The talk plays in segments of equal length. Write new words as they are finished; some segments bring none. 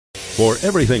For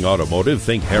everything automotive,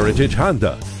 think Heritage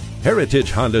Honda. Heritage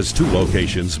Honda's 2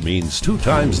 locations means 2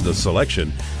 times the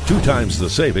selection, 2 times the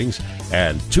savings,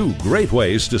 and 2 great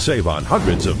ways to save on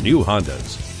hundreds of new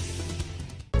Hondas.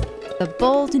 The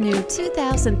bold new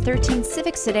 2013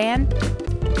 Civic Sedan.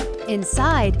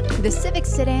 Inside, the Civic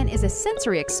Sedan is a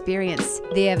sensory experience.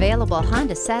 The available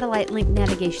Honda Satellite Link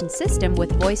navigation system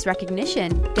with voice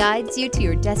recognition guides you to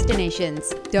your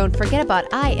destinations. Don't forget about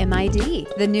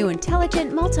iMID, the new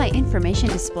intelligent multi-information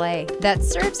display that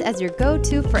serves as your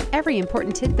go-to for every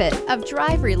important tidbit of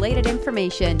drive-related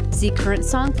information. See current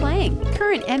song playing,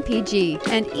 current MPG,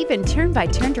 and even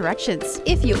turn-by-turn directions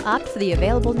if you opt for the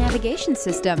available navigation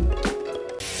system.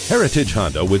 Heritage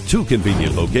Honda, with 2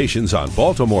 convenient locations on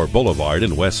Baltimore Boulevard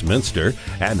in Westminster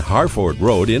and Harford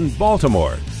Road in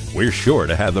Baltimore. We're sure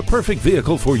to have the perfect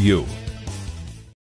vehicle for you.